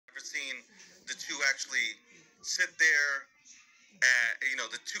seen the two actually sit there,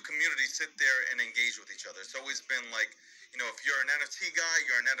 the two communities sit there and engage with each other. It's always been like, if you're an NFT guy,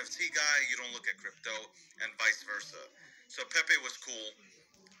 you're an NFT guy. You don't look at crypto, and vice versa. So Pepe was cool.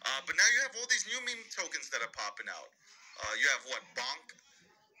 But now you have all these new meme tokens that are popping out. You have what, Bonk?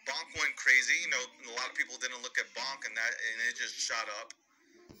 Bonk went crazy. A lot of people didn't look at Bonk, and it just shot up.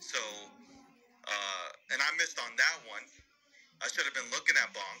 So, and I missed on that one. I should have been looking at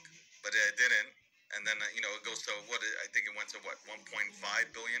Bonk, but I didn't. And then it goes to what, I think it went to what, 1.5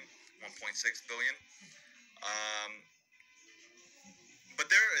 billion, 1.6 billion. Um, but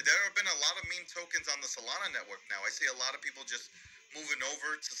there have been a lot of meme tokens on the Solana network now. I see a lot of people just moving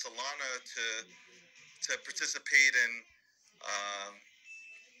over to Solana to participate um,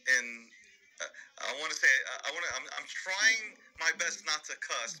 in. I want to say I'm trying my best not to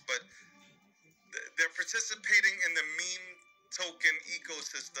cuss, but they're participating in the meme token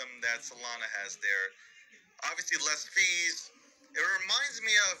ecosystem that Solana has there. Obviously, less fees. It reminds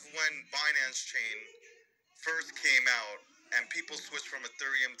me of when Binance Chain first came out and people switched from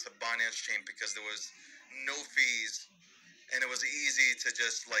Ethereum to Binance Chain because there was no fees and it was easy to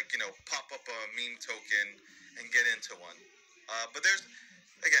just pop up a meme token and get into one. But there's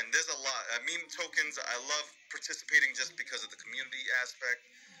a lot. Meme tokens, I love participating just because of the community aspect.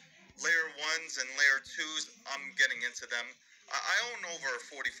 Layer 1s and layer 2s, I'm getting into them. I own over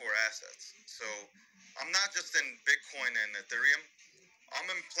 44 assets. So I'm not just in Bitcoin and Ethereum. I'm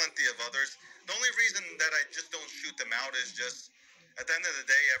in plenty of others. The only reason that I just don't shoot them out is just, at the end of the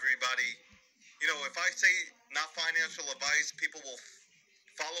day, everybody, if I say not financial advice, people will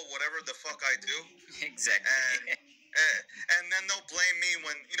follow whatever the fuck I do. Exactly. And then they'll blame me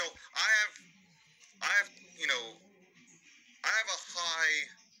when, I have a high,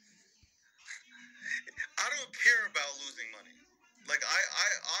 I don't care about losing money.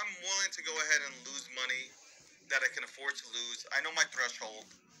 I'm willing to go ahead and lose money that I can afford to lose. I know my threshold.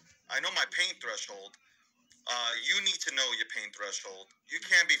 I know my pain threshold. You need to know your pain threshold. You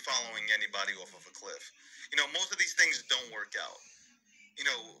can't be following anybody off of a cliff. Most of these things don't work out.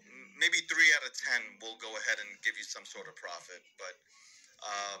 Maybe 3 out of 10 will go ahead and give you some sort of profit. But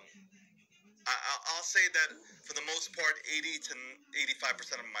um, I'll say that for the most part, 80 to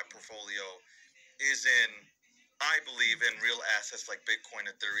 85% of my portfolio is I believe in real assets like Bitcoin,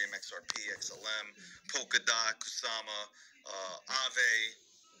 Ethereum, XRP, XLM, Polkadot, Kusama, Aave.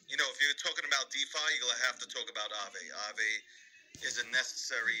 If you're talking about DeFi, you'll have to talk about Aave. Aave is a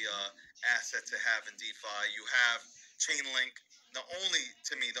necessary asset to have in DeFi. You have Chainlink,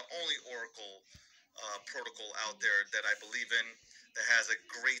 to me, the only Oracle protocol out there that I believe in, that has a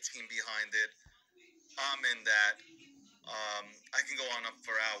great team behind it. I'm in that. I can go on up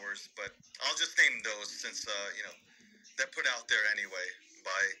for hours, but I'll just name those since they're put out there anyway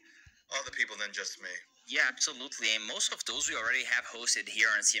by other people than just me. Yeah, absolutely. And most of those we already have hosted here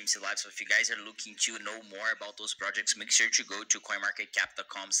on CMC Live. So if you guys are looking to know more about those projects, make sure to go to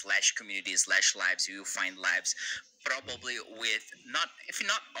coinmarketcap.com/community/lives. You will find lives probably with not, if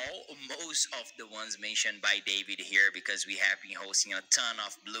not all, most of the ones mentioned by David here, because we have been hosting a ton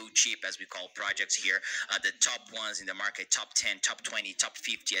of blue chip, as we call, projects here. The top ones in the market, top 10, top 20, top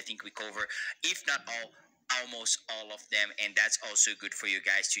 50. I think we cover, if not all, almost all of them, and that's also good for you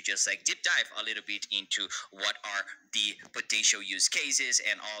guys to just deep dive a little bit into what are the potential use cases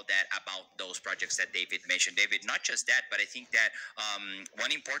and all that about those projects that David mentioned. David, not just that, but I think that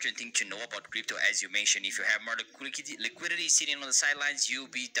one important thing to know about crypto, as you mentioned, if you have more liquidity sitting on the sidelines, you'll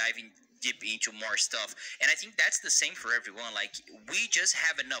be diving deep into more stuff. And I think that's the same for everyone. We just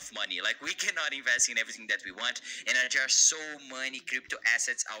have enough money. We cannot invest in everything that we want, and there are so many crypto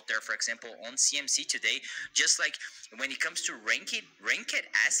assets out there. For example, on CMC today, just when it comes to ranked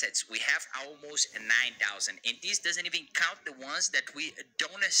assets, we have almost 9,000, and this doesn't even count the ones that we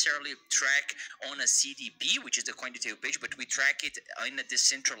don't necessarily track on a CDP, which is the coin detail page, but we track it in a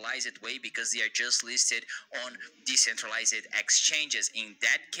decentralized way because they are just listed on decentralized exchanges. In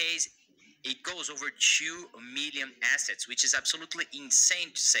that case, it goes over 2 million assets, which is absolutely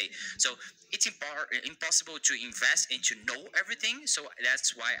insane to say. So it's impossible to invest and to know everything. So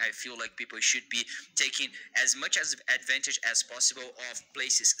that's why I feel like people should be taking as much as advantage as possible of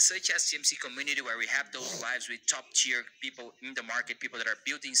places such as CMC Community, where we have those lives with top tier people in the market, people that are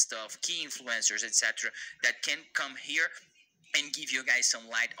building stuff, key influencers, etc., that can come here and give you guys some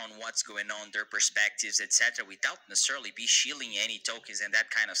light on what's going on, their perspectives, etc., without necessarily be shilling any tokens and that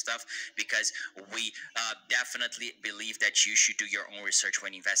kind of stuff, because we definitely believe that you should do your own research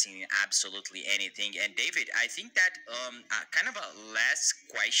when investing in absolutely anything. And David, I think that kind of a last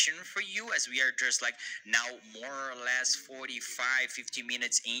question for you, as we are just like now more or less 45, 50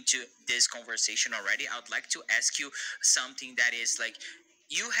 minutes into this conversation already. I would like to ask you something that is like,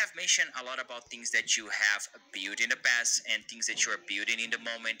 you have mentioned a lot about things that you have built in the past and things that you are building in the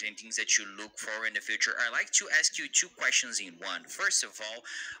moment and things that you look for in the future. I'd like to ask you two questions in one. First of all,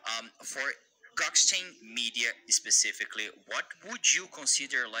 for Goxtain Media specifically, what would you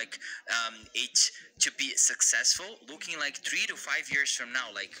consider like it to be successful? Looking like 3 to 5 years from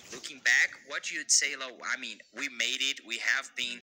now, like looking back, what you'd say? Like, I mean, we made it. We have been